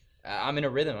 I'm in a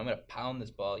rhythm, I'm going to pound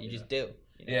this ball. You just do.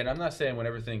 Yeah, and I'm not saying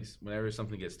whenever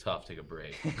something gets tough, take a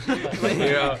break.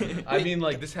 I mean,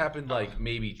 like, this happened like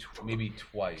maybe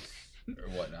twice or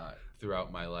whatnot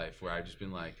throughout my life where I've just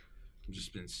been like,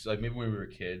 maybe when we were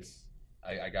kids,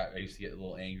 I used to get a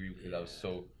little angry because I was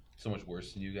so much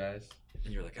worse than you guys.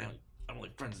 And you're like, I don't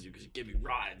like friends with you because you give me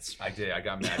rides. I did. I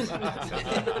got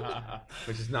mad,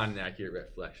 which is not an accurate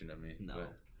reflection of me. No,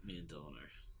 me and Dylan are.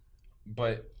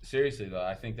 But seriously, though,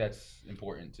 I think that's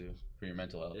important too for your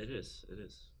mental health. It is.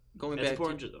 Going it's back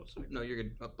important to, though. Sorry. No, you're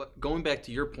good. But going back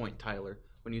to your point, Tyler,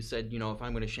 when you said, if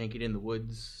I'm going to shank it in the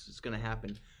woods, it's going to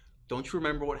happen. Don't you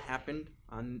remember what happened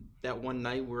on that one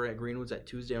night we were at Greenwoods that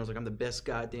Tuesday? I was like, I'm the best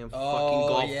goddamn fucking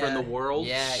golfer in the world.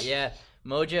 Yeah.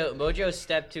 Mojo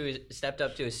stepped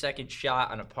up to his second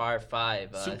shot on a par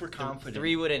 5. Super confident.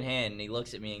 3-wood in hand, and he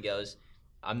looks at me and goes,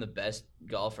 I'm the best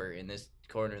golfer in this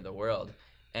corner of the world.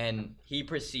 And he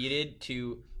proceeded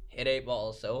to hit 8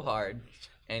 balls so hard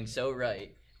and so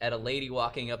right at a lady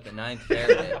walking up the 9th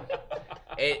fairway.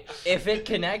 If it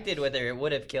connected with her, it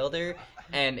would have killed her,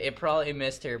 and it probably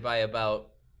missed her by about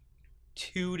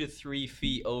 2 to 3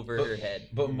 feet over her head.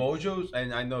 But Mojo's,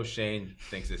 and I know Shane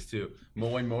thinks this too,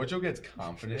 when Mojo gets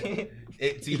confident,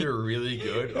 it's either really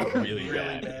good or really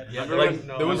bad. Yeah,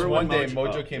 there was one day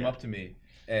Mojo came up to me,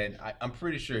 and I'm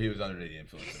pretty sure he was under the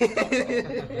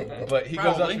influence. But he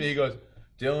goes up to me, he goes,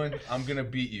 Dylan, I'm going to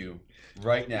beat you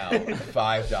right now,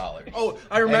 $5. Oh,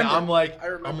 I remember.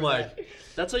 And I'm like,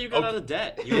 that's how you got out of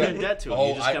debt. You were in debt to him.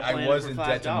 You just kept I playing was for in $5.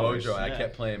 debt to Mojo, and I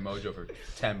kept playing Mojo for $10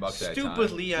 at a time.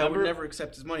 Stupidly, I would never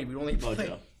accept his money. We'd only play.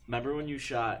 Mojo, remember when you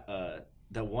shot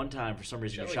that one time for some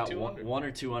reason Shot you like shot 200. one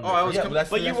or two under. Oh, I was Yeah, com- but that's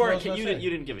but you that's what I weren't. was You gonna didn't. say. You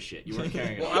didn't give a shit. You weren't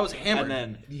carrying it. Well, I was hammered. And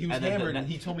then He was and then the hammered, ne- and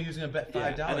he told me he was gonna bet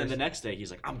 $5. yeah, and then the next day he's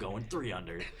like, "I'm going 3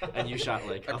 under," and you shot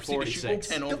like I a proceeded to shoot 46.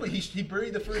 10 No, over. but he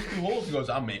buried the first 2 holes. He goes,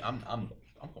 I'm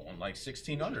going like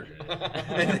 16 under.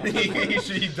 And then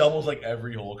he doubles like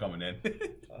every hole coming in.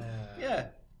 Yeah,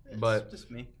 it's But-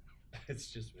 just me.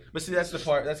 It's just. But see, that's the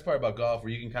part about golf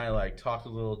where you can kind of like talk a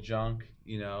little junk,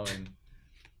 you know,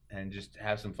 and just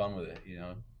have some fun with it, you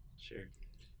know. Sure.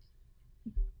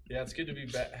 Yeah, it's good to be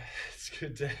back. It's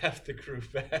good to have the crew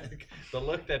back. The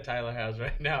look that Tyler has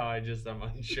right now, I'm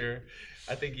unsure.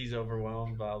 I think he's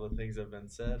overwhelmed by all the things that have been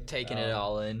said. Taking it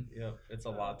all in. Yep, it's a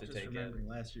lot to Just take in. remembering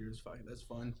last year's fucking. That's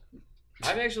fun.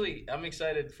 I'm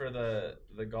excited for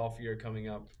the golf year coming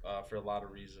up for a lot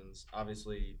of reasons.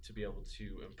 Obviously, to be able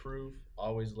to improve,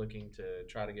 always looking to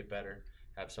try to get better,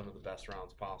 have some of the best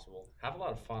rounds possible, have a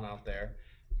lot of fun out there,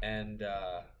 and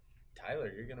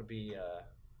Tyler, you're gonna be a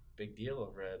big deal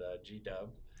over at G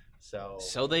Dub. So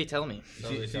they tell me.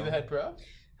 You see the head pro?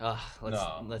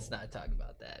 Let's not talk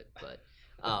about that. But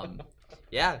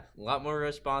yeah, a lot more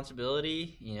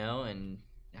responsibility, you know, and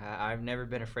I've never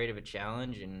been afraid of a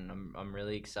challenge, and I'm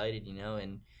really excited, you know,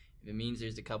 and if it means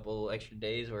there's a couple extra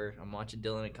days where I'm watching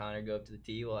Dylan and Connor go up to the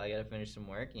tee while I gotta finish some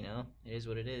work, you know, it is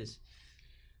what it is.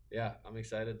 Yeah, I'm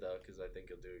excited though because I think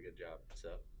you'll do a good job. So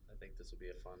I think this will be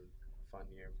a fun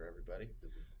year for everybody.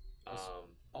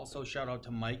 Also, shout out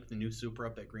to Mike, the new super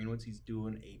up at Greenwoods. He's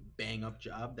doing a bang up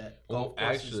job. That Well, golf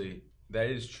course is- actually, that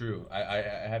is true. I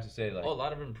have to say, like, a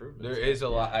lot of improvements. there is a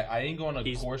lot. I ain't going on a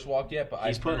He's- course walk yet, but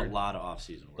He's I've put heard, a lot of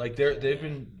off-season work. like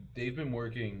they've been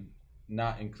working,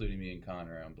 not including me and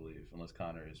Connor, I don't believe, unless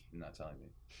Connor is not telling me.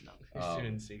 No. He's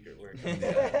doing secret work.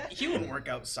 Yeah. He wouldn't work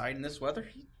outside in this weather.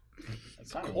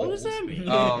 It's Connor What will. does that mean?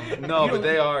 No, but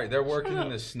they're working in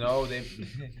the snow. They're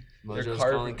Mojo's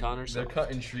carving, calling Connor. they're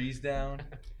cutting trees down.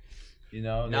 You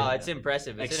know, No, they're it's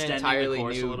impressive. It's Extending an the entirely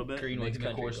course a new little bit, Greenwoods making the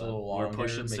Country course a Club. little We're longer.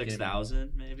 pushing making it-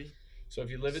 6,000 maybe. So if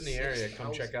you live in the area, come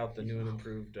 6,000. check out the new and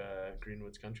improved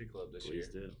Greenwoods Country Club this Please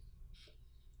year. do.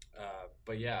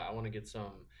 But yeah, I want to get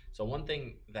some. So one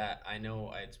thing that I know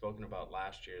I had spoken about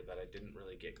last year that I didn't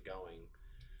really get going,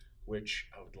 which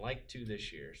I would like to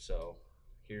this year. So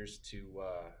here's to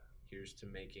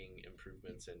making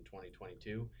improvements in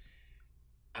 2022.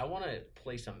 I want to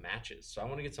play some matches. So I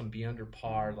want to get some be under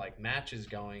par like matches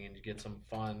going and get some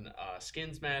fun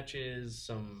skins matches,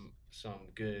 some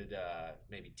good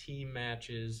maybe team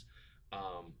matches,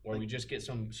 where we just get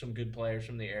some good players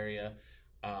from the area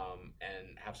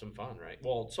and have some fun, right?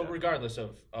 Well, so regardless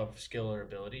of skill or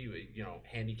ability, you know,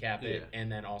 handicap it and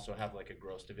then also have like a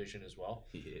gross division as well,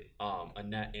 a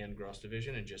net and gross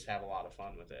division, and just have a lot of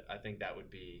fun with it. I think that would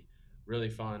be really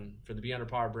fun for the Be Under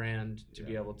Par brand to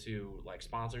be able to like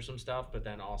sponsor some stuff, but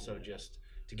then also just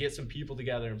to get some people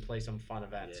together and play some fun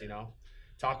events, you know,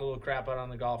 talk a little crap out on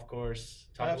the golf course,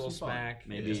 talk a little smack,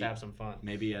 Maybe just have some fun.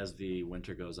 Maybe as the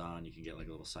winter goes on, you can get like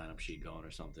a little sign-up sheet going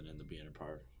or something in the Be Under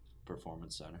Par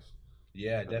Performance Center.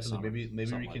 Yeah, For the definitely. summer. Maybe we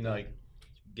Something can like that.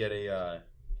 like get a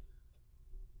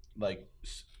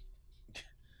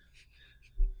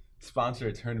sponsor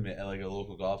a tournament at like a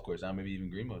local golf course. Maybe even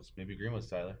Greenwoods. Maybe Greenwoods,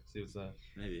 Tyler. See what's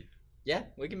Maybe. Yeah,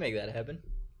 we can make that happen.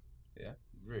 Yeah,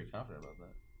 I'm very confident about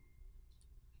that.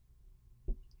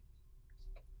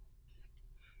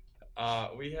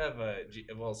 We have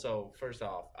well, so first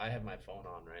off, I have my phone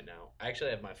on right now. I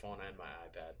actually have my phone and my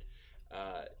iPad.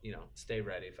 You know, stay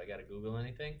ready if I got to Google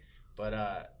anything.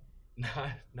 But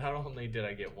not only did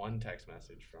I get one text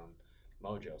message from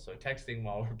Mojo, so texting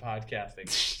while we're podcasting,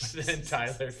 but then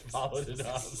Tyler followed it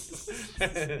up.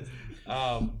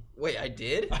 Wait, I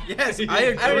did? Yes, I I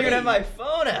agree. I don't even have my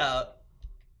phone out.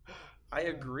 I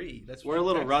agree. That's We're a what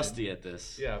little texted. rusty at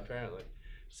this. Yeah, apparently.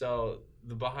 So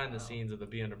the behind the scenes of the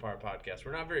Be Under Par podcast,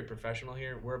 we're not very professional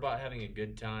here. We're about having a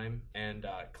good time, and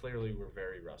clearly we're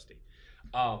very rusty.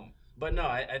 But no,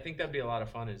 I think that'd be a lot of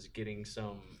fun. Is getting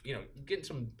some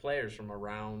players from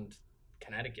around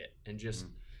Connecticut, and just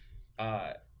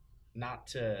not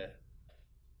to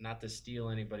steal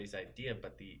anybody's idea,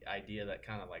 but the idea that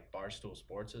kind of like Barstool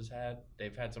Sports has had.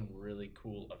 They've had some really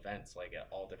cool events like at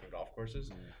all different golf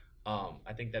courses.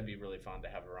 I think that'd be really fun to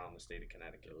have around the state of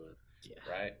Connecticut. Yeah.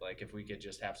 Right? Like if we could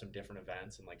just have some different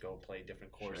events and like go play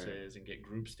different courses and get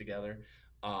groups together.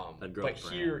 That'd grow But the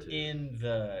brand, here too. in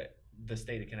the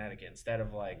state of Connecticut, instead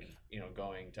of like, you know,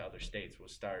 going to other states, we'll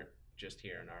start just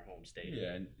here in our home state.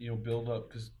 Yeah, and build up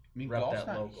because I mean Rep golf's that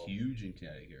not local. huge in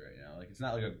Connecticut right now. Like it's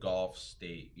not like a golf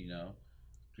state. You know,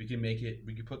 we can make it.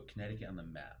 We could put Connecticut on the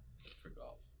map for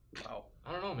golf. Wow.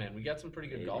 I don't know, man. We got some pretty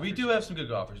good We golfers. We do have some good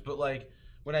golfers, but like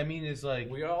what I mean is like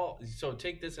We all so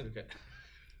take this into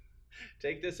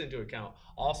Take this into account.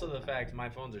 Also, the fact my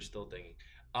phones are still dinging.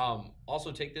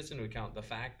 Also, take this into account: the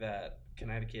fact that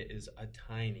Connecticut is a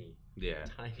tiny Yeah.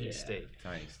 Yeah. state.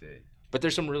 Tiny state. But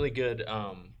there's some really good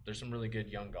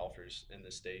young golfers in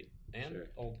this state and Sure.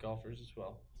 old golfers as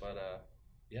well. But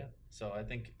yeah, so I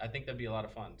think that'd be a lot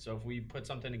of fun. So if we put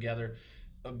something together,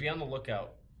 be on the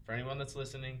lookout for anyone that's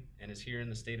listening and is here in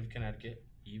the state of Connecticut.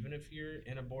 Even if you're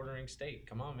in a bordering state,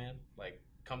 come on, man, like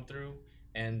come through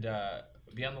and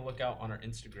be on the lookout on our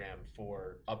Instagram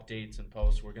for updates and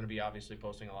posts. We're going to be obviously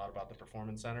posting a lot about the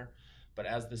Performance Center, but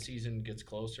as the season gets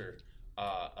closer,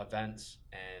 events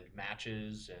and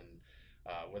matches and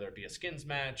whether it be a skins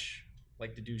match,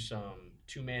 like to do some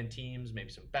 2-man teams, maybe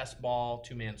some best ball,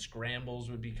 2-man scrambles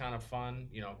would be kind of fun.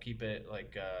 Keep it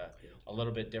like a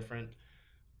little bit different.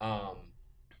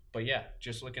 But yeah,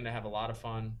 just looking to have a lot of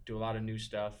fun, do a lot of new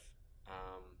stuff,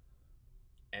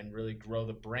 and really grow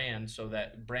the brand, so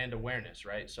that brand awareness,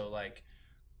 right? So like,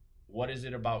 what is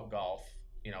it about golf?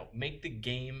 Make the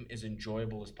game as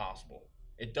enjoyable as possible.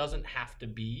 It doesn't have to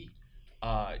be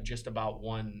just about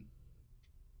one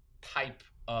type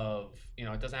of,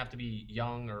 it doesn't have to be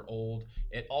young or old.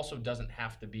 It also doesn't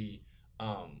have to be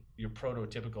your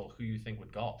prototypical who you think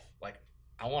would golf. Like,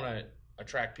 I want to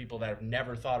attract people that have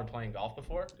never thought of playing golf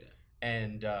before,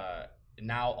 and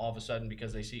now all of a sudden,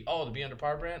 because they see, the Be Under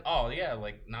Par brand,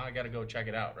 like now I got to go check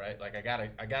it out, right? Like I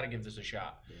gotta give this a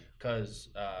shot, because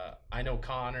I know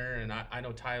Connor and I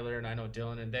know Tyler and I know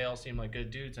Dylan, and they all seem like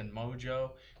good dudes, and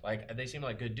Mojo, like they seem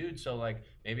like good dudes. So like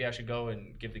maybe I should go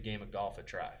and give the game of golf a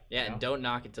try. Yeah, and don't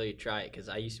knock it till you try it, because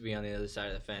I used to be on the other side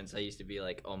of the fence. I used to be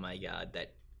like, oh my god,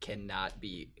 that cannot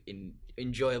be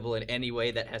enjoyable in any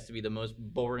way. That has to be the most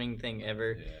boring thing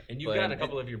ever. Yeah. And you've got a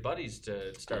couple of your buddies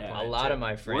to start playing. A lot too. of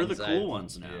my friends. We're the cool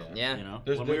ones now. Yeah.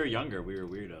 When we were younger, we were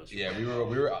weirdos. Yeah, we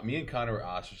were. Me and Connor were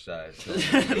ostracized. So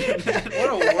What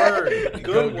a word.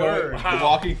 Good word.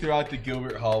 Walking throughout the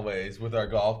Gilbert hallways with our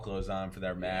golf clothes on for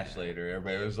their match later.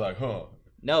 Everybody was like, "Huh."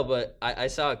 No, but I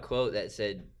saw a quote that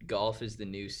said golf is the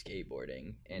new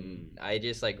skateboarding, and I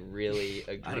just like really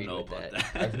agreed I don't know with about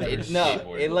that. that. I've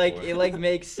never It skateboarded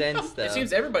makes sense though. It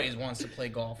seems everybody wants to play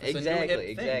golf. It's a new hip Exactly,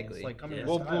 thing. exactly. It's like coming Yeah. in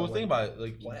Well, style, think about it,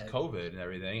 like What? COVID and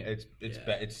everything. It's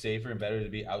it's safer and better to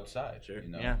be outside. Sure.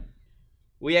 Yeah.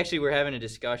 We actually were having a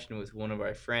discussion with one of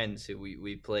our friends who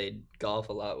we played golf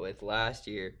a lot with last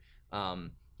year,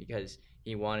 because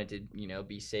he wanted to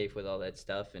be safe with all that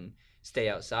stuff and stay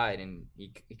outside, and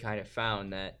he kind of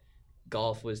found that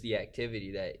golf was the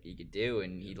activity that he could do,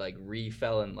 and he like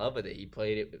fell in love with it. He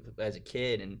played it as a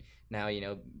kid, and now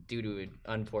due to an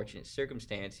unfortunate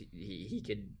circumstance, he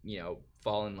could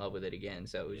fall in love with it again.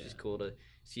 So it was just cool to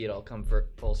see it all come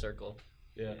full circle.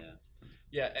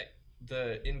 Yeah,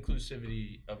 the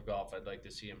inclusivity of golf, I'd like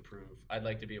to see improve. I'd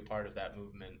like to be a part of that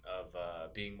movement of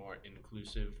being more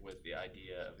inclusive with the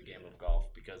idea of the game of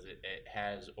golf, because it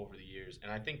has over the years,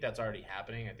 and I think that's already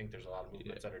happening. I think there's a lot of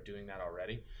movements that are doing that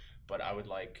already, but I would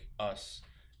like us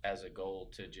as a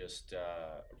goal to just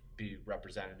be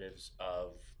representatives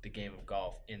of the game of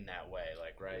golf in that way.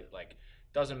 Like,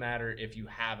 doesn't matter if you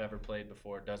have ever played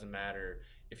before, doesn't matter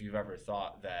if you've ever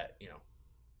thought that,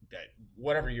 that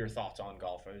whatever your thoughts on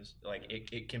golf is, like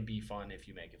it can be fun if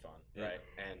you make it fun, right?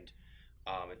 And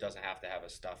it doesn't have to have a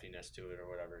stuffiness to it or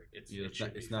whatever.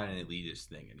 It's not an elitist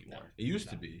thing anymore. No. It used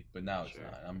to be, but now it's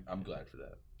not. I'm glad for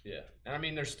that. Yeah, and I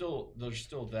mean there's still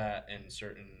that in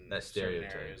certain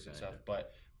stereotype areas and thing. stuff,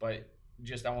 but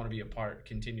just I want to be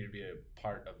continue to be a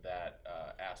part of that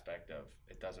aspect of,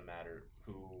 it doesn't matter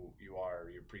who you are,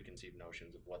 your preconceived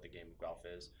notions of what the game of golf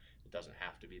is. It doesn't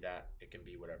have to be that. It can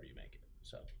be whatever you make it.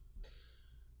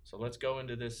 So let's go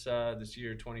into this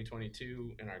year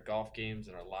 2022 in our golf games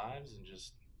and our lives, and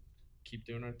just keep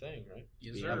doing our thing, right?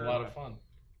 Yes, We sir. have a lot of fun.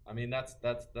 I mean, that's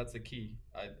the key.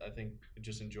 I think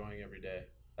just enjoying every day.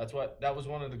 That was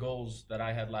one of the goals that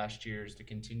I had last year, is to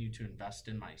continue to invest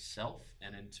in myself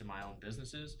and into my own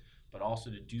businesses, but also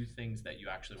to do things that you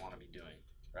actually want to be doing,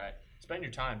 right? Spend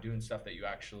your time doing stuff that you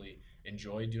actually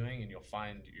enjoy doing, and you'll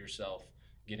find yourself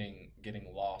getting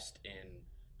lost in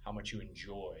how much you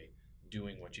enjoy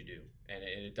doing what you do. And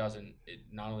it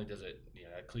not only does it,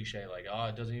 a cliche like,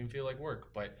 it doesn't even feel like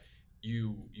work, but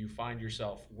you find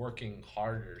yourself working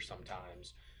harder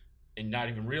sometimes and not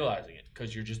even realizing it,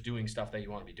 because you're just doing stuff that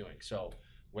you want to be doing. So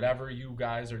whatever you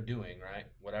guys are doing, right,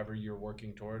 whatever you're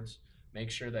working towards, make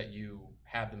sure that you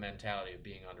have the mentality of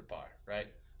being under par, right?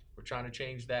 We're trying to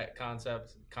change that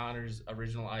concept. Connor's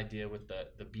original idea with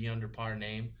the Be Under Par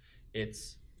name,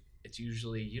 it's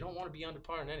usually, you don't want to be under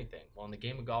par in anything. Well, in the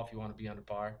game of golf, you want to be under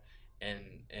par, and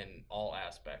in all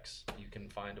aspects, you can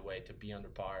find a way to be under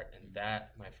par, and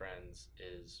that, my friends,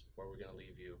 is where we're going to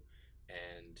leave you.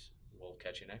 and we'll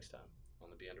catch you next time on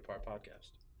the Be Under Par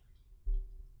podcast.